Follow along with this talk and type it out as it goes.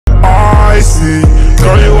icy.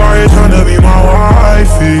 Girl, you out here tryna be my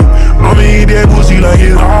wifey. I'ma eat that pussy like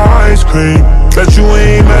it's ice cream. Bet you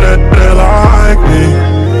ain't met a that like me.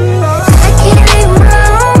 I can't leave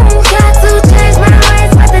alone. Got to change my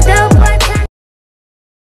ways, but the dope boy.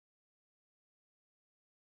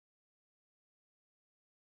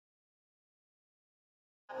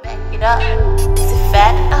 Back it up, is it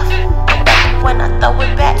fat enough? When I throw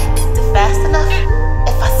it back, is it fast enough?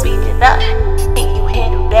 If I speed it up, can you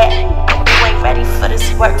handle that? You ain't ready for this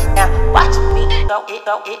work, now watch me throw it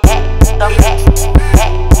back.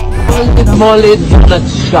 Molly Donut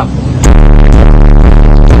Shop.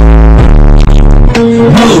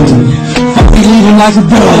 Fuck you leaving like a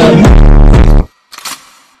dog.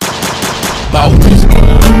 About this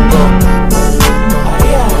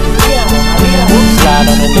slide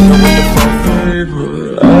on a nigga with the phone.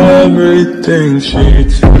 Everything she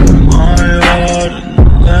took my heart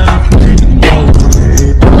and left me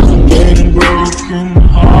broken. Getting broken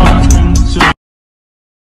heart into.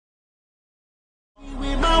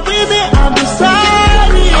 With my women, I'm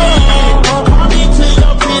beside it. Call me to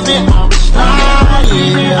your visit, I'm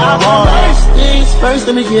sliding. I'm first things first,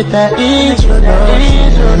 let me get that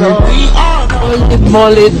introduction. We all know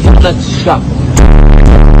Molly Donut Shop.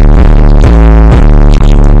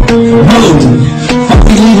 Fuck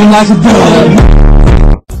you leaving like a dog.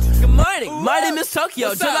 Good morning, my name is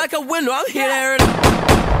Tokyo. Just like a window, I'm here to air it.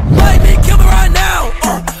 Light me, kill me right now.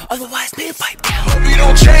 Otherwise, me pipe down. Hope you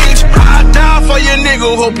don't change. I die for your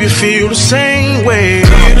nigga. Hope you feel the same way.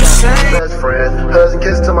 Best friend, hugs and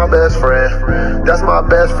kisses to my best friend. That's my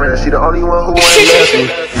best friend. She the only one who ain't left me.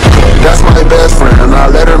 That's my best friend. I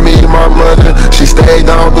let her meet my mother. She stayed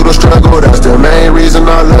down through the struggle. That's the main reason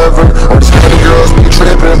I love her. All these other girls be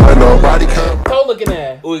tripping, but nobody come. Toe looking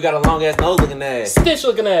ass. Ooh, we got a long ass nose looking ass. Stitch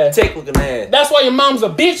looking ass. Tick looking ass. That's why your mom's a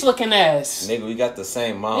bitch looking ass. Nigga, we got the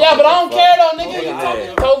same mom. Yeah, but I don't care though, nigga. You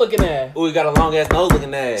talking toe looking ass. Ooh, we got a long ass nose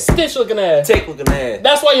looking ass. Stitch looking ass. Tick looking ass.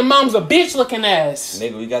 That's why your mom's a bitch looking ass.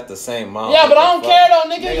 Nigga, we got the same mom. Yeah, but I don't care though,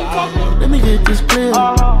 nigga. You talking? let me get this clear.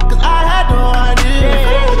 Cause I had no idea. I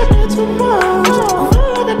feel like I did too much. I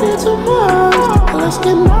feel like I did too much. Let's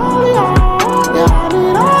get all y'all. Yeah, I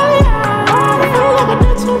did all y'all. I feel like I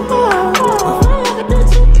did too much. I feel like I did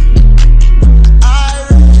too much. I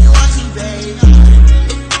really want you, baby.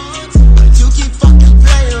 But you keep fucking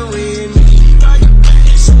playing with me.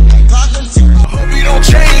 Hope you don't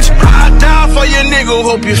change. I die for your nigga.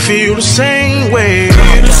 Hope you feel the same way.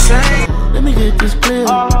 Let me get this clear.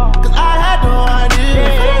 Cause I had no idea.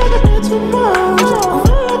 I feel like I did too much. I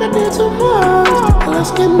feel like I did too much.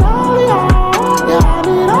 Let's get all y'all. Yeah, I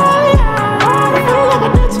did all y'all. I feel like I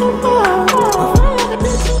did too much. I feel like I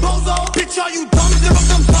did too much. Bitch, are you dumb?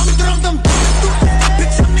 Dum.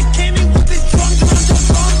 Bitch, I'm the king with this drum.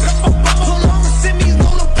 Hold on, send me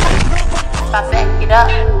roll up. If I back it up,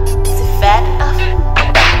 is it fat enough?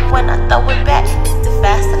 When I throw it back, is it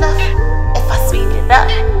fast enough? If I speed it up,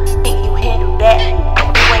 can you handle that?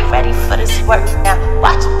 You ain't ready for this work, now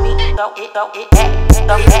watch me throw it back.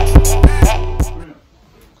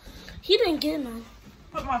 He didn't get none.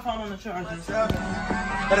 Put my phone on the charger.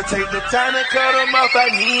 Gotta take the time to cut them off, I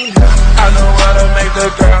need her. I know how to make the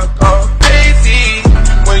girl go crazy.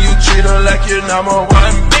 When you treat her like your number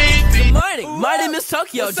one baby. Good morning, my name is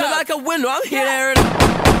Tokyo. Just like a window, I'm here to air it.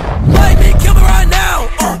 Light me, kill me right now.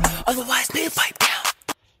 Otherwise, me pipe down.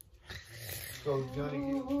 So Johnny,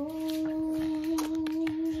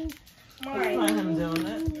 Why him doing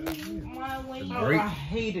that? I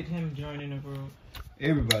hated him joining the group.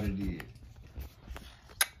 Everybody did.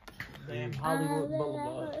 Damn Hollywood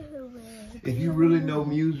Boulevard. If you really know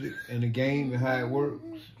music and the game and how it works,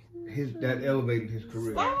 that elevated his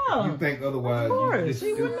career. Stop. If you think otherwise, you just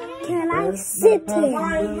stupid. Can I sit here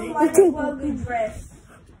and take a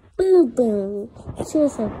boo boo?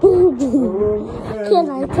 Just a boo boo. Can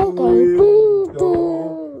I take a boo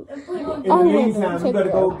boo? In the meantime, you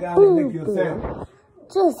better go down and lick your sandwich.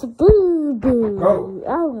 Just a boo boo. Go. I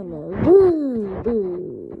wanna boo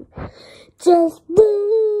boo. Just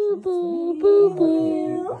boo boo boo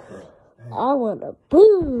boo. I wanna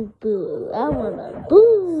boo boo. I wanna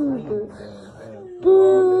boo boo.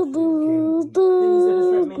 Boo boo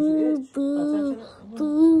boo boo boo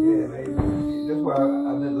boo. That's why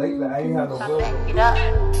lately I ain't had no If I back it up,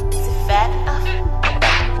 is it fat enough?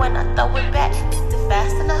 When I throw it back, is it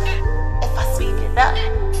fast enough? If I speed it up,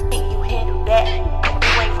 can you handle that?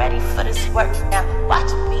 You ain't ready for this work, now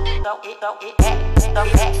watch me throw it back.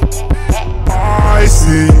 I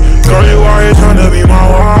see. Girl, you out here tryna be my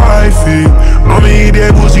wifey. I'ma eat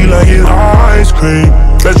that pussy like it's ice cream.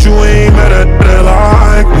 Bet you ain't met a that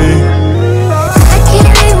like me. I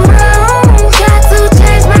can't leave alone. Got to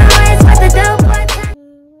change my ways, but the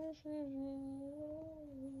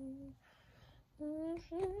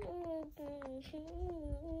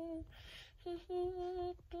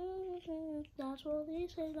That's what we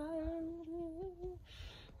say.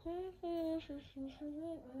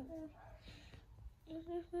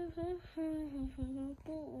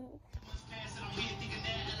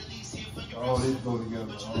 All this go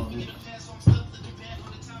together. All this.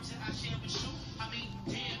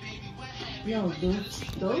 No,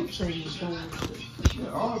 those things don't.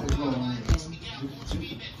 Yeah, all this going on.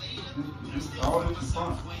 All this is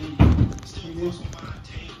fun. See this?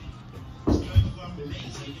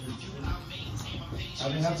 I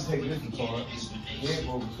didn't have to take this apart. The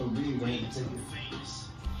headboard was so big, I had to take it.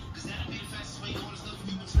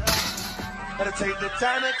 Gotta take the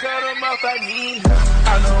time to cut them off, I need her.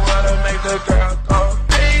 I know how to make the girl go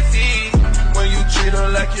crazy. When you treat her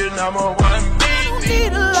like you're number one, baby.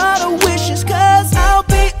 Need a lot of wishes, cause I'll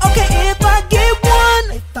be okay if I get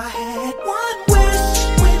one. If I had one wish,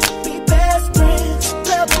 we would be best friends.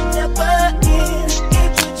 Love would never end,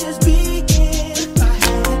 it would just begin. If I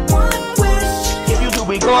had one wish, You could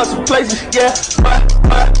be going some places, yeah. I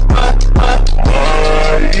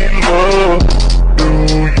love, do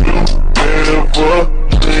you ever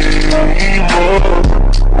dream of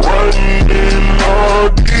running all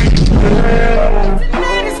these days?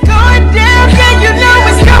 it's going down, yeah, you know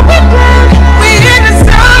it's going down. We in the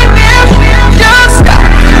sun now, don't stop.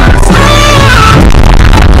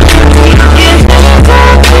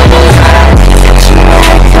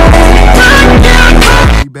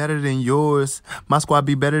 Be better than yours. My squad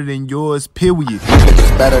be better than yours, period. Bitch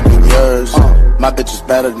is better than yours. My bitch is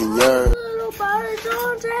better than yours. Little birds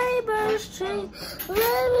on neighbor's tree.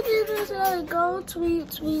 Go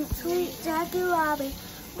tweet, tweet, tweet, Jackie Robin.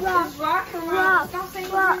 Rock, rock, rock,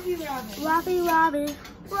 rock, Robbie Robin.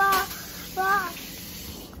 Rock, rock.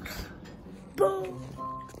 Boom.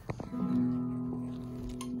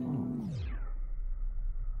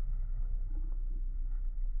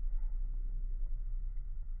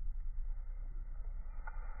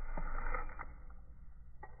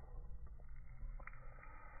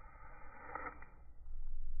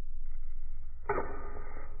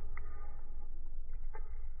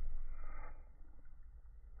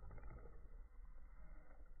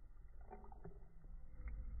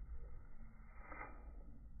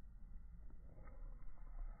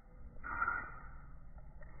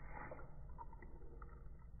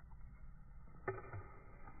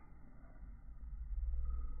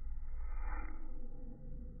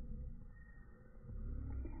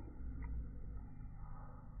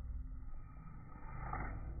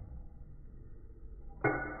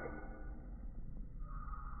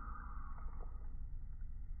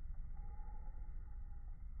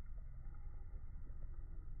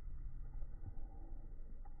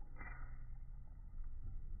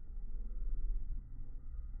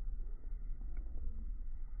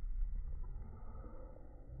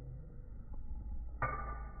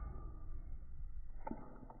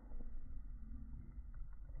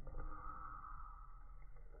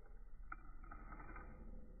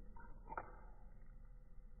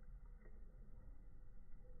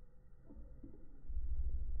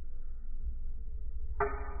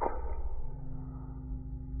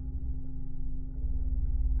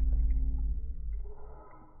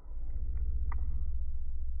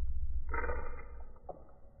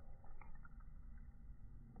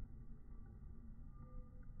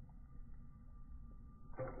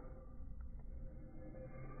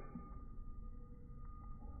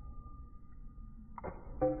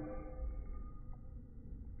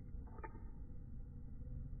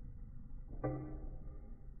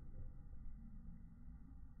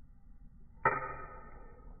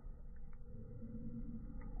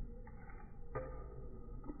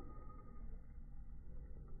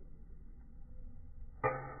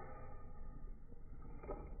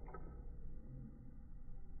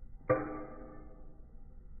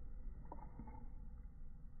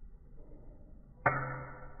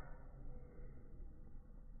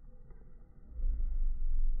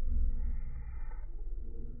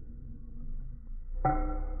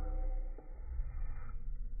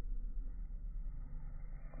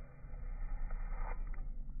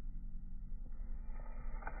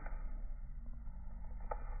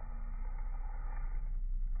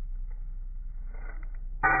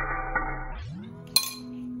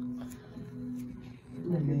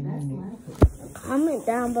 Comment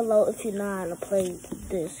down below if you know how to play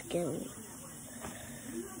this game.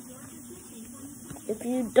 If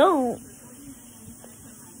you don't,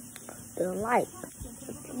 then like.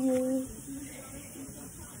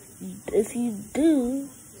 If you do,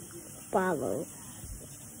 follow.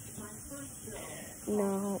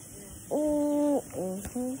 No.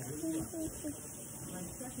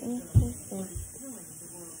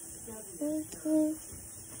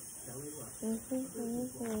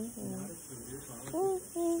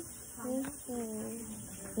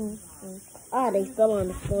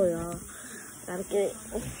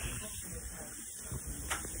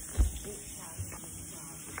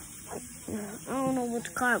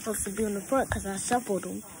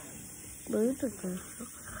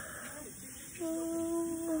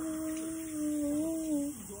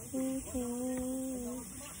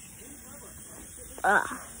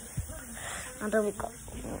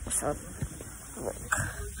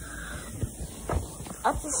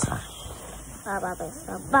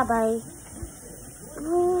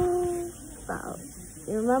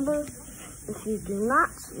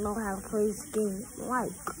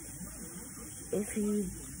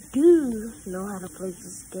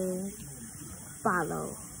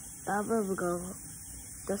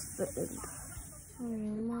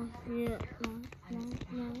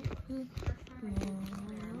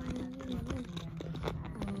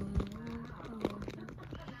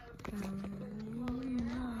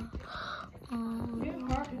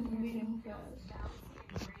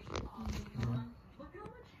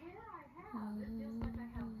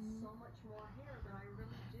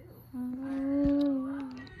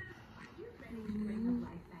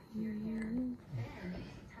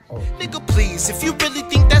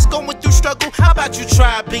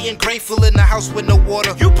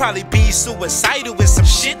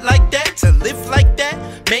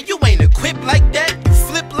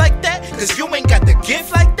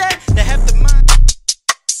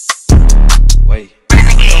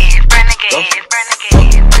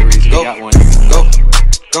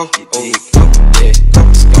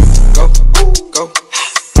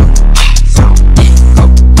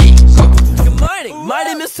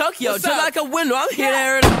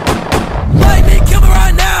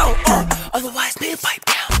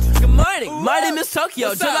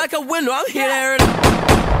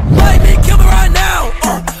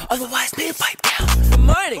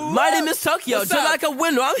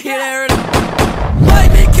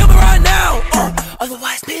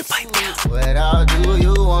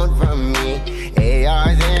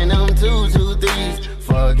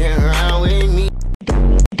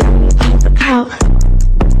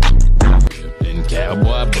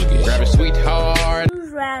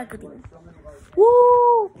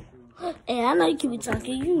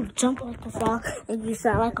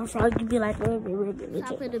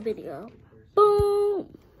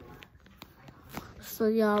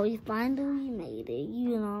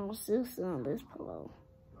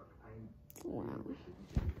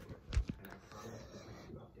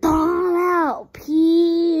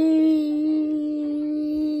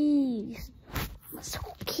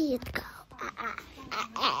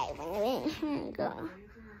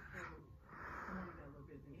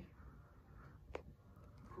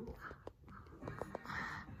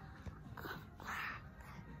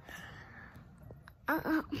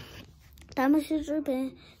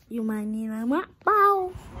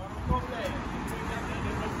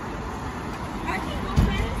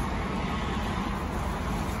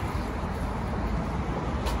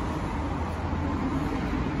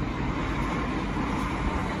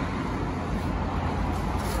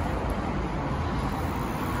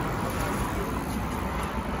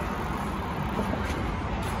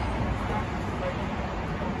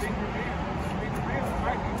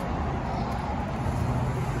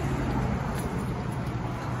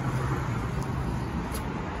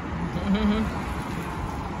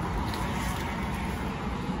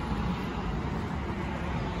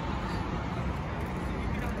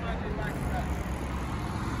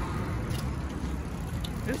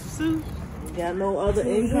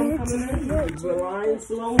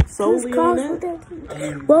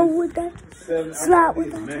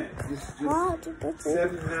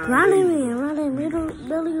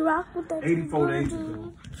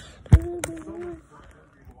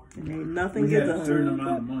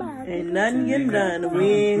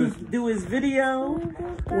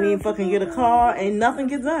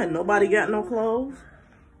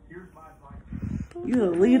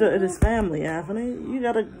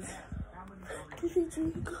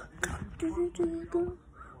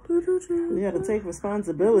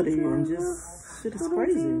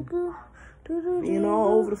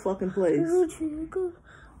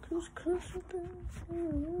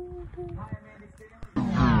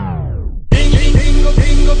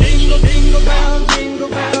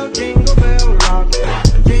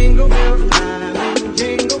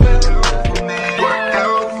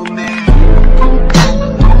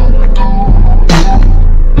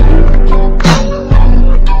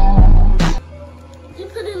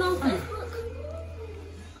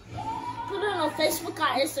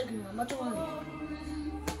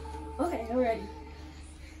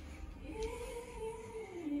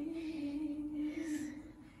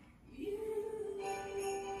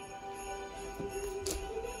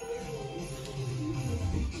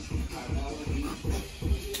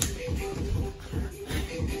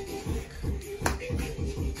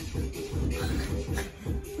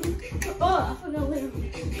 I forgot where.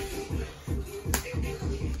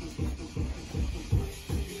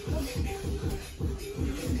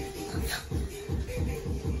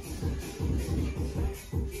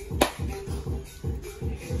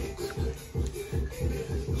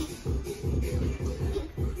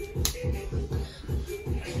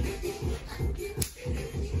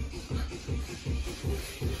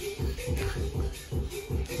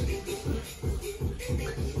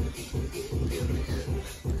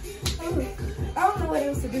 I don't know what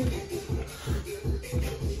else to do.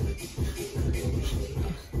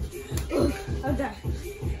 I'm done.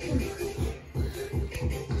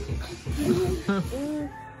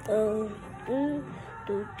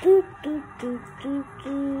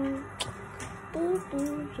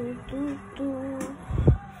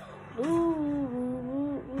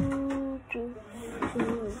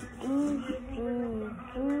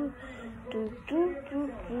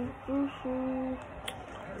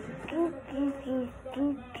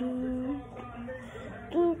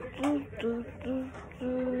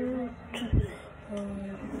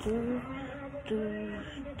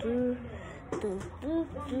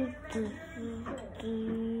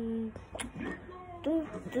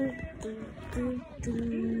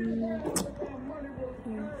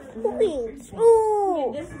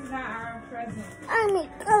 Ooh. This is not our present. I mean,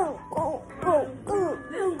 go.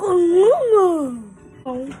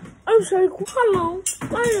 I'm sorry, hello.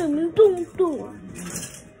 My name is Dum.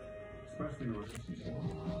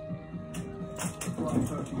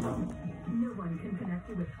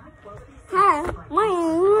 Hi, my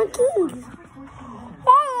name is King.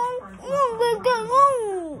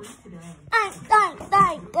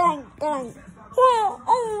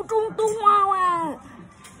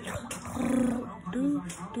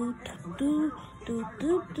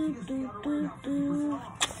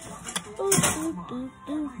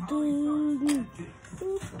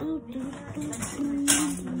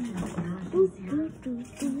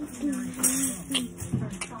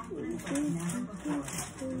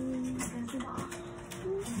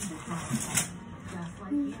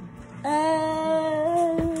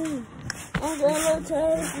 I'm gonna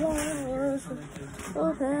take yours.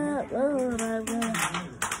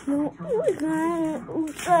 No, we can't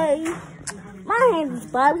say. My name is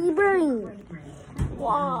Bobby Green.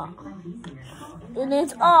 Wow. And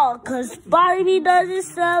it's all because Barbie doesn't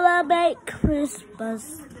celebrate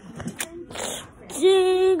Christmas.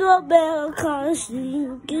 Jingle bell cars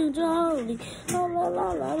singing jolly. La la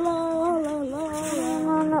la la la la la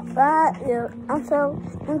la la. Yeah, I'm so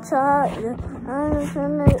tired. I'm just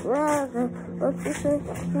gonna rather. What you say?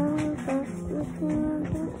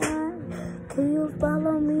 Can you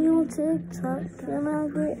follow me on TikTok? Can I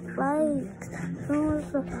get likes?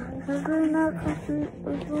 So every night I sleep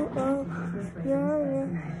with you. Oh, yeah.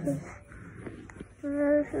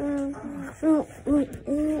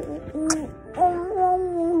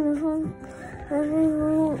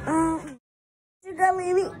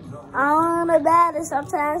 I'm the baddest,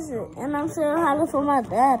 sometimes, and I'm still hollering for my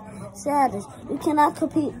dad. Saddest, you cannot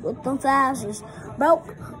compete with them fastest. Broke,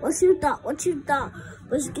 what you thought?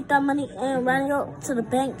 Let's get that money and run it up to the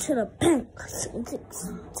bank, to their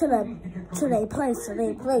place.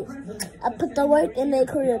 I put the work in their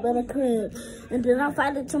crib, and then I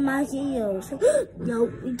fight it to my heels. Yo,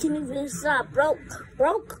 you can't even stop.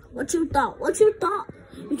 Broke, what you thought?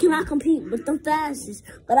 You cannot compete with them fastest.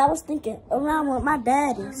 But I was thinking around with my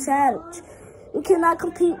daddy, Savage. You cannot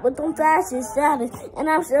compete with them fastest, Savage. And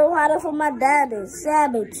I'm still harder for my daddy,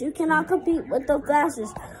 Savage. You cannot compete with them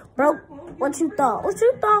fastest. Broke, what you thought?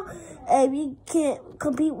 Hey, we can't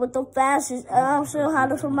compete with them fastest. And I'm still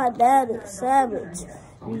harder for my daddy, Savage.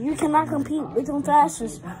 You cannot compete with them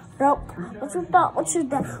fastest. Broke, what you thought?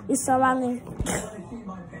 We surrounding.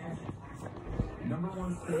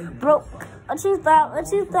 Broke, what you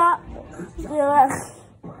thought? Yeah.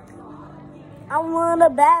 I'm one of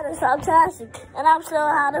the baddest, fantastic, and I'm still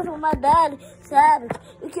harder for my daddy, Savage.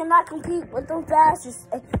 You cannot compete with them fastest.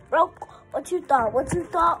 Hey, broke, what you thought?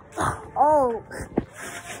 Oh.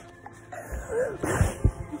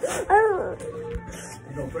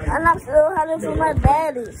 And I'm still harder for my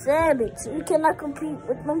daddy, Savage. You cannot compete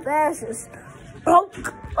with them fastest. Broke,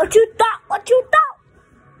 what you thought?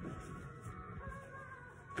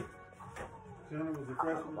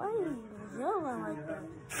 Why are you yelling like that?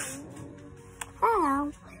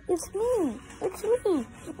 Hello, it's me.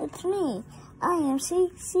 I am C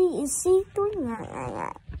is C3.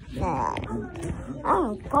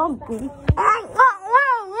 I'm pumpkin.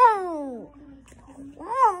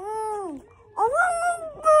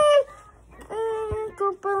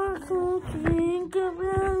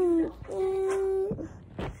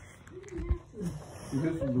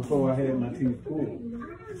 This was before I had my teeth pulled.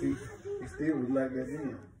 See, it still was like that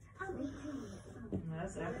then.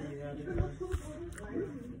 That's after you got it.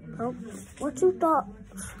 Oh, what you thought?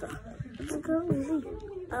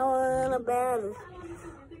 I was in a bad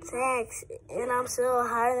tax, and I'm still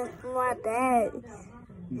hiding from my dad.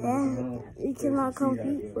 Yeah, you cannot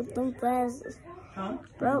compete with them glasses. Huh?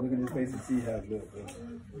 Bro. Look at his face and see how it looks.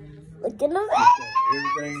 Look at him.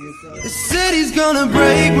 The city's gonna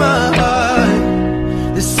break my heart.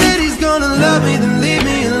 The city's gonna love me, then leave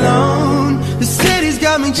me alone. The city's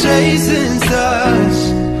got me chasing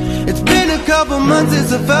stars. It's been a couple months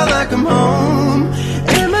since I felt like I'm home.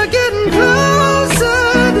 Am I getting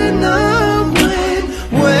closer to knowing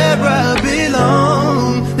where I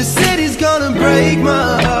belong? The city's gonna break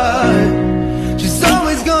my heart. She's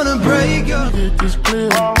always gonna break your heart. Get this clear,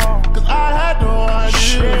 cause I had no idea.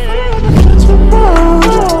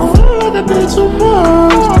 I did too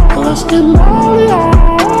much. Let's get naughty.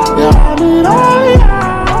 Yeah, I need all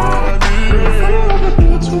I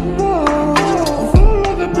did too much.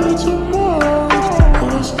 I did too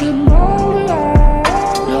much. Let's get naughty.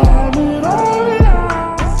 Yeah, I need all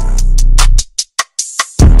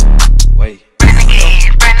Wait.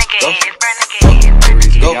 Renegade.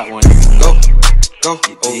 Go. Got one. Go. Oh,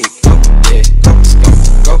 go. Yeah.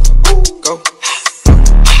 Go.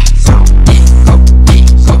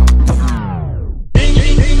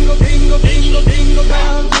 Jingle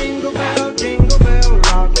bell, jingle bell, jingle bell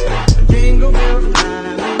rock. Jingle bells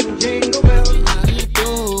time, jingle bells. Do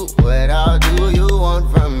what all do you want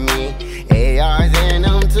from me? ARs and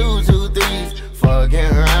them 223s.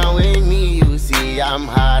 Fucking around with me, you see I'm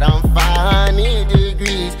hot, I'm 500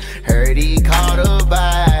 degrees. Heard he caught a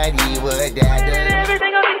body, what that does?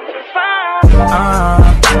 Everything'll be fine.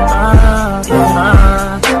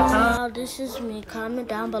 This is me. Comment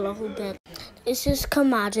down below who bet. This is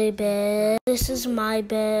Kamahjai bed. This is my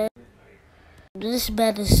bed. This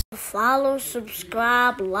bed is follow,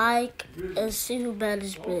 subscribe, like, and see who bed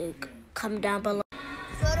is big. Comment down below.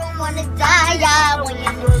 Shouldn't wanna die, yeah. When you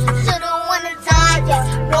shouldn't wanna die,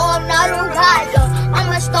 yeah. No, I'm not a riot.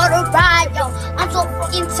 I'ma start a riot. I'm so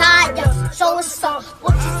fucking tired. So what's up?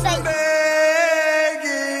 What you say?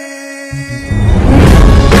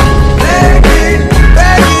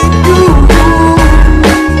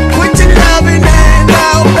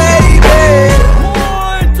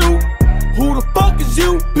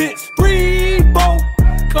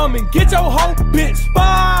 Come and get your hoe, bitch.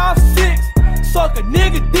 5, 6, suck a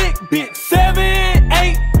nigga dick, bitch. 7,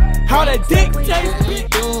 8, how that dick taste, bitch.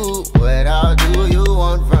 Do what all do you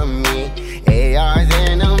want from me? ARs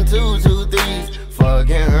and them 223s.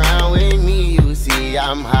 Fucking around with me, you see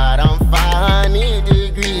I'm hot, I'm 500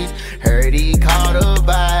 degrees. Heard he caught a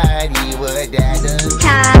body, what that does?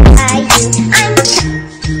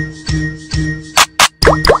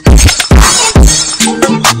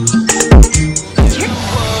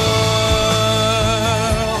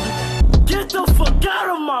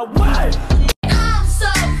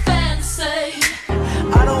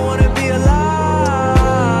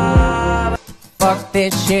 Fuck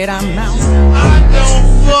this shit, I'm out. I don't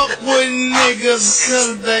fuck with niggas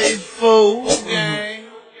cause they fool, gang.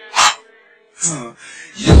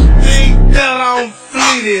 You think that I'm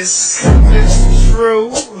fleetest, it's true.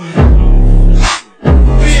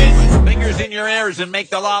 Bitch. Fingers in your ears and make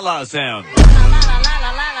the la-la sound.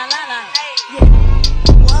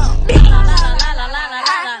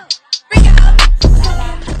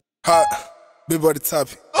 Hot, big boy the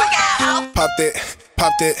topic. Pop that,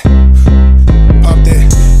 pop that.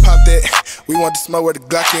 Pop that, we want to smoke where the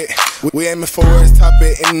Glock at. We aiming for where it's top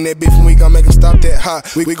at. Internet beef and we gon' make them stop that. Ha,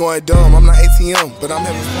 we going dumb, I'm not ATM, but I'm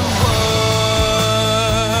having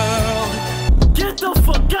fun. Get the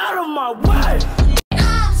fuck out of my way.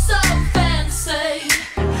 I'm so fancy.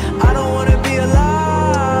 I don't wanna be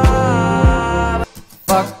alive.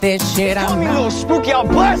 Fuck this shit, I'm out. A little spooky, I'll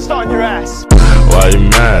blast on your ass. Why you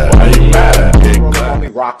mad? Why you mad? Call me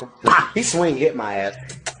rock him. He swing, hit my ass.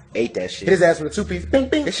 Ate that shit. Hit his ass with a 2-piece. Bing,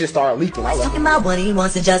 bing. This shit started leaking. I Talking about what he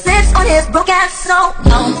wants to just lips on his broke ass. So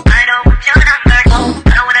no, I don't want your number. No,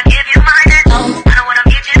 I don't wanna give you mine. No, I don't wanna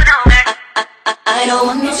get you nowhere. I don't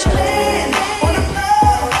want no shit.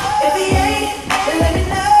 If he ain't, then let me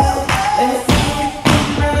know. Let me see you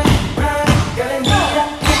run, girl, and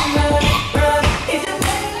run. If you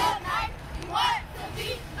what to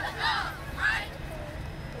be enough, right?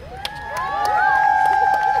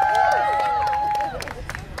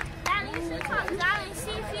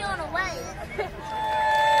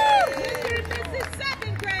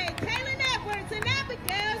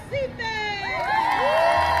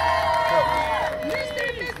 Mr.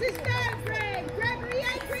 and Mrs. Third grade, Gregory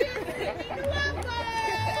Adrian, Sydney New York.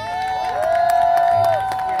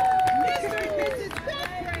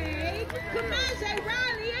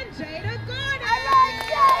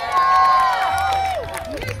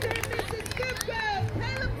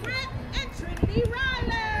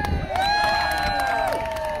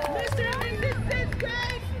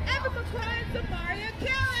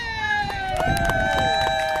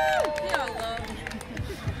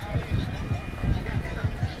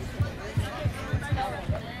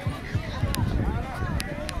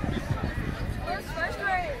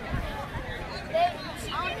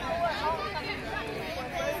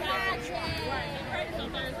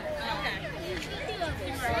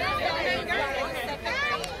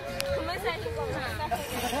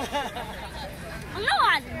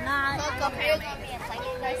 not.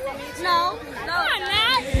 No, I'm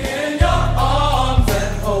not. In your arms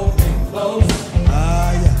and hold me close.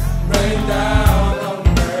 Ah, yeah. Rain down on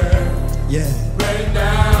her. Yeah. Rain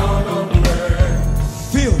down on her.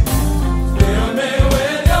 Feel me. Feel me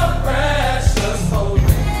with your precious hold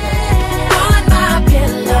me close. On my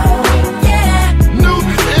pillow, yeah.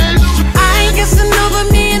 I ain't guessing over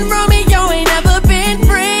me and Romeo ain't never been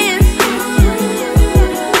friends.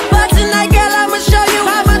 But tonight, girl, I'ma show you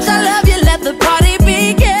how much I love you. Let the party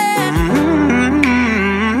begin.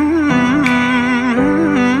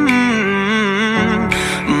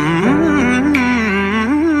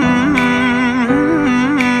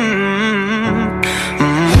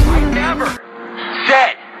 I never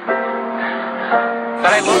said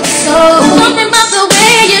that I love you. So